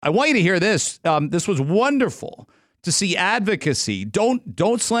I want you to hear this. This was wonderful to see advocacy.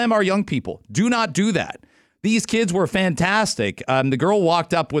 Don't slam our young people. Do not do that. These kids were fantastic. The girl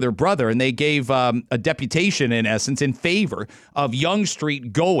walked up with her brother, and they gave a deputation, in essence, in favor of Yonge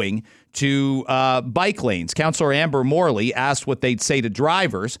Street going to bike lanes. Councillor Amber Morley asked what they'd say to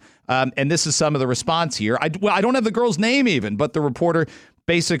drivers, and this is some of the response here. I don't have the girl's name even, but the reporter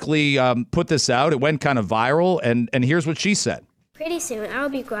basically put this out. It went kind of viral, and here's what she said. Pretty soon, I'll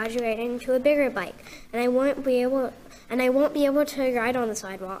be graduating to a bigger bike, and I won't be able to ride on the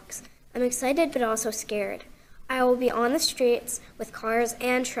sidewalks. I'm excited, but also scared. I will be on the streets with cars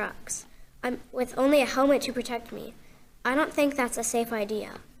and trucks. I'm with only a helmet to protect me. I don't think that's a safe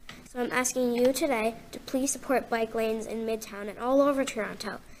idea. So I'm asking you today to please support bike lanes in Midtown and all over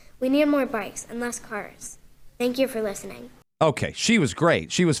Toronto. We need more bikes and less cars. Thank you for listening. Okay, she was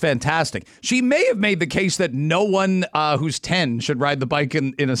great. She was fantastic. She may have made the case that no one who's 10 should ride the bike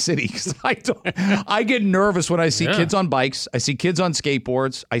in a city. Because I get nervous when I see kids on bikes. I see kids on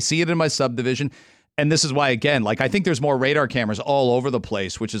skateboards. I see it in my subdivision. And this is why, again, like I think there's more radar cameras all over the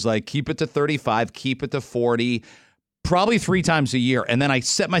place, which is like keep it to 35, keep it to 40, probably 3 times a year. And then I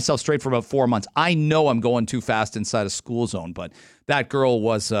set myself straight for about 4 months. I know I'm going too fast inside a school zone, but that girl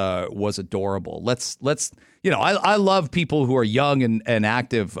was adorable. Let's I love people who are young and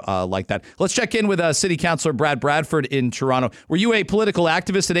active like that. Let's check in with City Councillor Brad Bradford in Toronto. Were you a political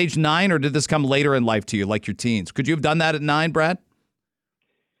activist at age 9, or did this come later in life to you, like your teens? Could you have done that at 9, Brad?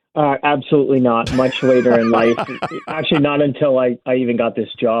 Absolutely not. Much later in life. Actually, not until I even got this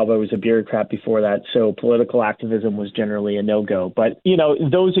job. I was a bureaucrat before that. So political activism was generally a no-go. But,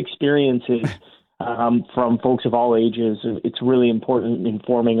 those experiences from folks of all ages, it's really important in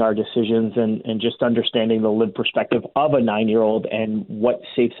forming our decisions and just understanding the lived perspective of a 9-year-old and what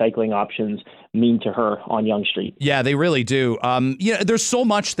safe cycling options mean to her on Yonge Street. Yeah, they really do. There's so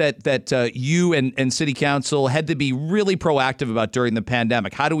much that you and City Council had to be really proactive about during the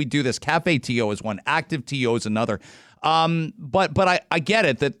pandemic. How do we do this? Cafe TO is one, Active TO is another. But I get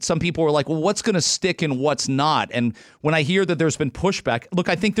it that some people were like, well, what's going to stick and what's not? And when I hear that there's been pushback, look,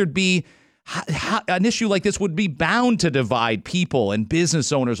 I think there'd be an issue like this would be bound to divide people and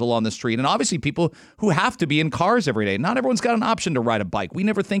business owners along the street, and obviously people who have to be in cars every day. Not everyone's got an option to ride a bike. We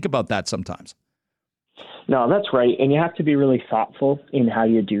never think about that sometimes. No, that's right. And you have to be really thoughtful in how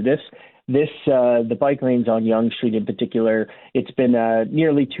you do this. The bike lanes on Yonge Street in particular, it's been a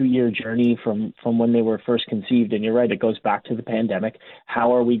nearly 2-year journey from when they were first conceived. And you're right, it goes back to the pandemic.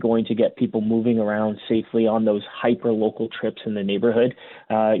 How are we going to get people moving around safely on those hyper-local trips in the neighborhood?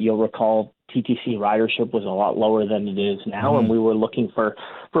 You'll recall TTC ridership was a lot lower than it is now, and we were looking for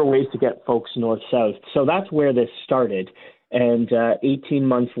ways to get folks north-south. So that's where this started. And 18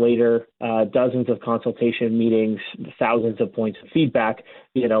 months later, dozens of consultation meetings, thousands of points of feedback,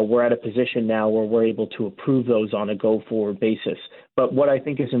 we're at a position now where we're able to approve those on a go-forward basis. But what I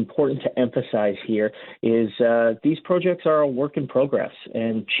think is important to emphasize here is these projects are a work in progress,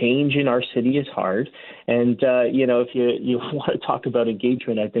 and change in our city is hard. And, if you want to talk about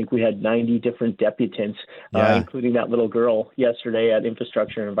engagement, I think we had 90 different deputants, including that little girl yesterday at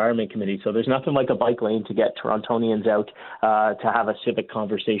Infrastructure and Environment Committee. So there's nothing like a bike lane to get Torontonians out to have a civic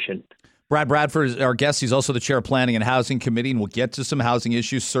conversation. Brad Bradford is our guest. He's also the chair of Planning and Housing Committee, and we'll get to some housing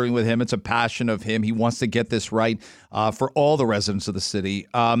issues, certainly with him. It's a passion of him. He wants to get this right for all the residents of the city.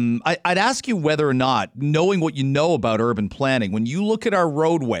 I'd ask you whether or not, knowing what you know about urban planning, when you look at our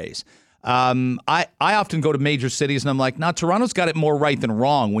roadways, I often go to major cities and I'm like, Toronto's got it more right than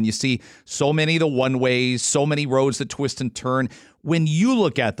wrong when you see so many of the one-ways, so many roads that twist and turn. When you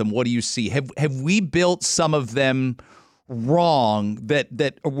look at them, what do you see? Have we built some of them wrong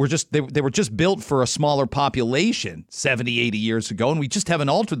that were just they were just built for a smaller population 70, 80 years ago, and we just haven't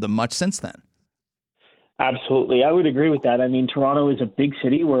altered them much since then? Absolutely. I would agree with that. I mean, Toronto is a big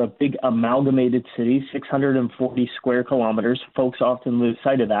city. We're a big amalgamated city, 640 square kilometers. Folks often lose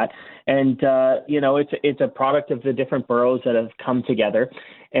sight of that. And, it's a product of the different boroughs that have come together.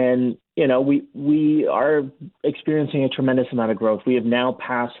 And, we are experiencing a tremendous amount of growth. We have now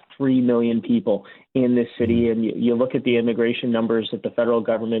passed 3 million people in this city. And you look at the immigration numbers that the federal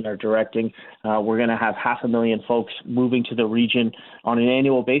government are directing, we're going to have 500,000 folks moving to the region on an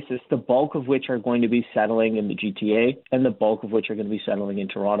annual basis, the bulk of which are going to be settling in the GTA and the bulk of which are going to be settling in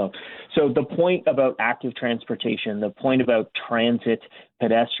Toronto. So the point about active transportation, the point about transit,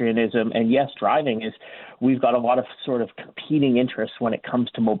 pedestrianism, and yes, driving is we've got a lot of sort of competing interests when it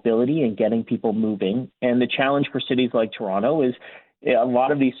comes to mobility and getting people moving. And the challenge for cities like Toronto is a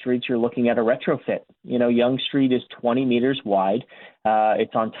lot of these streets you're looking at a retrofit. Yonge Street is 20 meters wide.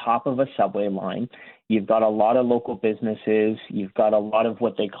 It's on top of a subway line. You've got a lot of local businesses. You've got a lot of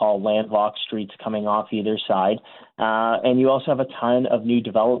what they call landlocked streets coming off either side. And you also have a ton of new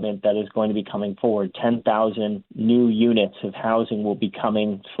development that is going to be coming forward. 10,000 new units of housing will be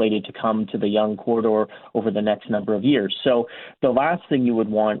slated to come to the Yonge corridor over the next number of years. So the last thing you would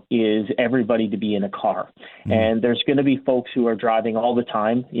want is everybody to be in a car. And there's going to be folks who are driving all the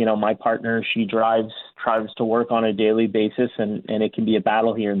time. My partner, she drives to work on a daily basis, and it can be a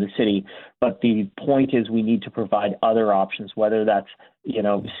battle here in the city. But the point is we need to provide other options, whether that's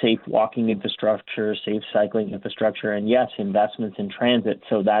safe walking infrastructure, safe cycling infrastructure, and yes, investments in transit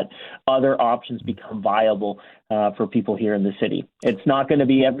so that other options become viable for people here in the city. It's not going to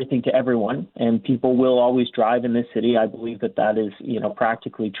be everything to everyone, and people will always drive in this city. I believe that is,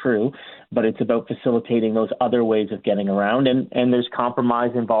 practically true, but it's about facilitating those other ways of getting around, and there's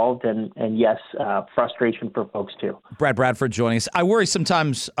compromise involved, and yes, frustration for folks too. Brad Bradford joining us. I worry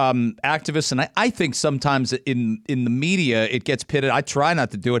sometimes activists, and I think sometimes in the media it gets pitted. I try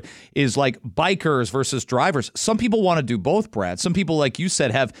not to do it, is like bikers versus drivers. Some people want to do both, Brad. Some people, like you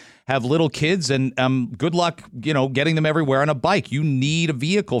said, have little kids, and good luck, getting them everywhere on a bike. You need a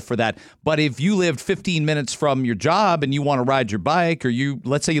vehicle for that. But if you lived 15 minutes from your job and you want to ride your bike, or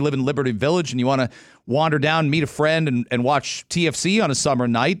let's say you live in Liberty Village and you want to wander down, meet a friend, and watch TFC on a summer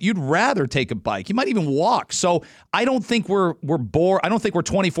night, you'd rather take a bike. You might even walk. So I don't think we're bored. I don't think we're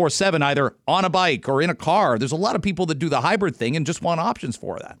 24/7 either on a bike or in a car. There's a lot of people that do the hybrid thing and just want options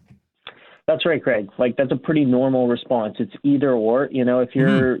for that. That's right, Craig. That's a pretty normal response. It's either or. If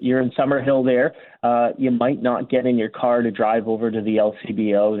you're in Summerhill there, you might not get in your car to drive over to the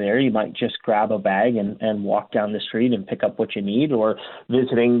LCBO there. You might just grab a bag and walk down the street and pick up what you need, or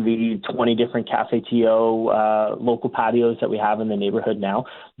visiting the 20 different Cafe TO local patios that we have in the neighborhood now.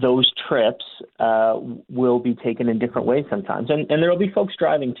 Those trips will be taken in different ways sometimes. And there will be folks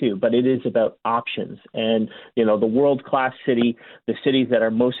driving too, but it is about options. And, the world-class city, the cities that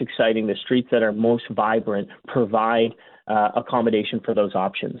are most exciting, the streets that are most vibrant provide accommodation for those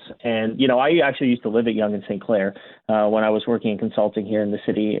options. And, I actually used to live at Yonge and St. Clair when I was working in consulting here in the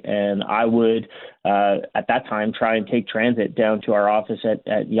city. And I would, at that time, try and take transit down to our office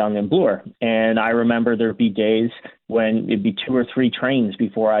at Yonge and Bloor. And I remember there'd be days when it'd be 2 or 3 trains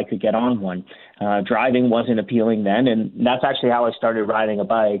before I could get on one. Driving wasn't appealing then. And that's actually how I started riding a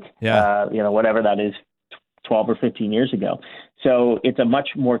bike, whatever that is, 12 or 15 years ago. So it's a much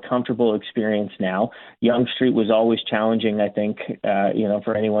more comfortable experience now. Yonge Street was always challenging, I think,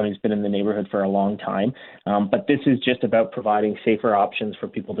 for anyone who's been in the neighborhood for a long time. But this is just about providing safer options for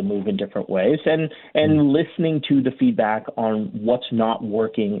people to move in different ways and listening to the feedback on what's not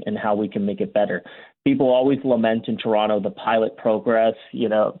working and how we can make it better. People always lament in Toronto the pilot process.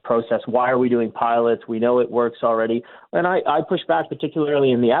 Why are we doing pilots? We know it works already. And I push back,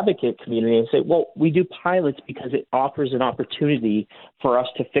 particularly in the advocate community, and say, well, we do pilots because it offers an opportunity for us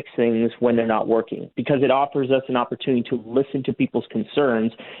to fix things when they're not working, because it offers us an opportunity to listen to people's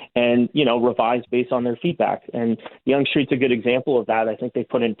concerns and, revise based on their feedback. And Yonge Street's a good example of that. I think they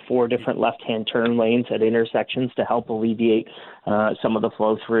put in 4 different left-hand turn lanes at intersections to help alleviate some of the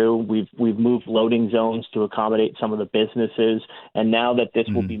flow through. We've moved loading zones to accommodate some of the businesses. And now that this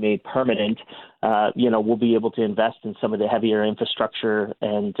will be made permanent, we'll be able to invest in some of the heavier infrastructure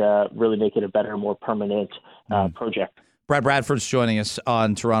and really make it a better, more permanent project. Brad Bradford's joining us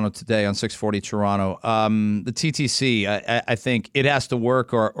on Toronto Today on 640 Toronto. The TTC, I think it has to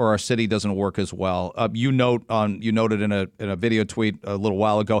work, or our city doesn't work as well. You noted in a video tweet a little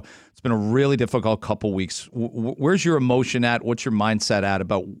while ago, it's been a really difficult couple weeks. Where's your emotion at? What's your mindset at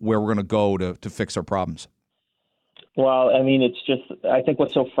about where we're going to go to fix our problems? Well, it's just, I think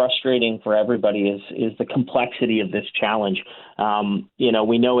what's so frustrating for everybody is the complexity of this challenge.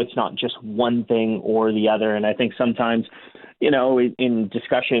 We know it's not just one thing or the other. And I think sometimes, in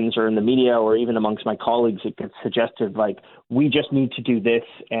discussions or in the media or even amongst my colleagues, it gets suggested like, we just need to do this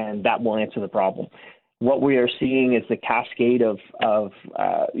and that will answer the problem. What we are seeing is the cascade of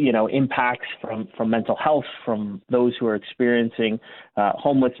impacts from mental health, from those who are experiencing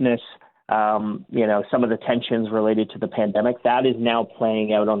homelessness, some of the tensions related to the pandemic. That is now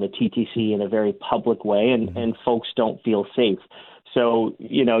playing out on the TTC in a very public way, and folks don't feel safe. So,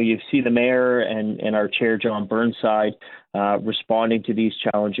 you see the mayor and our chair, John Burnside, responding to these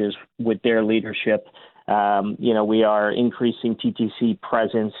challenges with their leadership. We are increasing TTC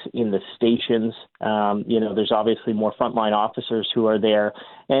presence in the stations. There's obviously more frontline officers who are there.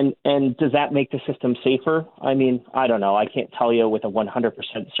 And does that make the system safer? I don't know. I can't tell you with a 100%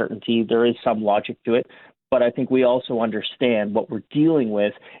 certainty. There is some logic to it. But I think we also understand what we're dealing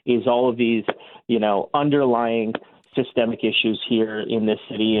with is all of these, underlying systemic issues here in this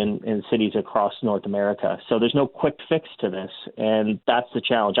city and in cities across North America. So there's no quick fix to this, and that's the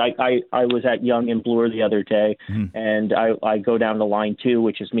challenge. I was at Yonge and Bloor the other day, and I go down to line 2,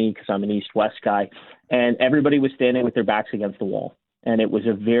 which is me because I'm an east-west guy, and everybody was standing with their backs against the wall. And it was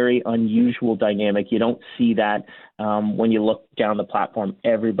a very unusual dynamic. You don't see that when you look down the platform,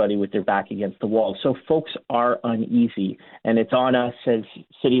 everybody with their back against the wall. So folks are uneasy, and it's on us as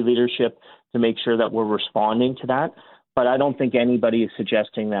city leadership to make sure that we're responding to that. But I don't think anybody is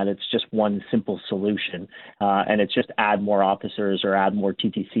suggesting that it's just one simple solution and it's just add more officers or add more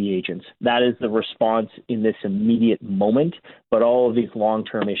TTC agents. That is the response in this immediate moment. But all of these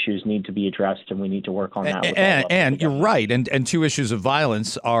long-term issues need to be addressed, and we need to work on that. And you're right. And two issues of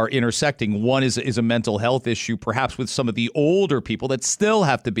violence are intersecting. One is a mental health issue, perhaps with some of the older people that still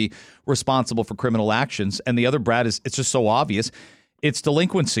have to be responsible for criminal actions. And the other, Brad, is it's just so obvious. It's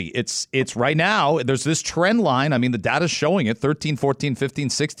delinquency. It's right now, there's this trend line. I mean, the data's showing it, 13, 14, 15,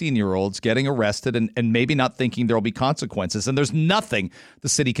 16-year-olds getting arrested and maybe not thinking there'll be consequences. And there's nothing the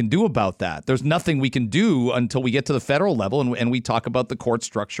city can do about that. There's nothing we can do until we get to the federal level and we talk about the court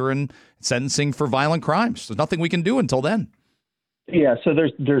structure and sentencing for violent crimes. There's nothing we can do until then. Yeah, so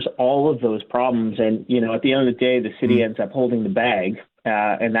there's all of those problems. And, at the end of the day, the city ends up holding the bag,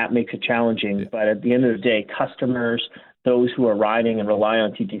 and that makes it challenging. But at the end of the day, customers, those who are riding and rely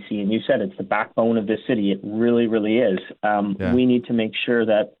on TTC, and you said it's the backbone of this city. It really, really is. We need to make sure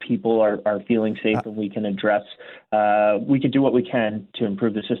that people are feeling safe and we can address, we can do what we can to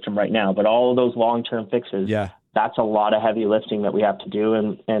improve the system right now. But all of those long-term fixes, that's a lot of heavy lifting that we have to do.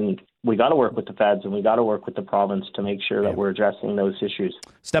 And we got to work with the feds and we got to work with the province to make sure that we're addressing those issues.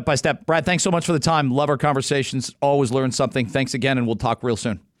 Step by step. Brad, thanks so much for the time. Love our conversations. Always learn something. Thanks again, and we'll talk real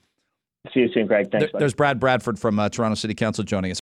soon. See you soon, Greg. Thanks. There's Brad Bradford from Toronto City Council joining us.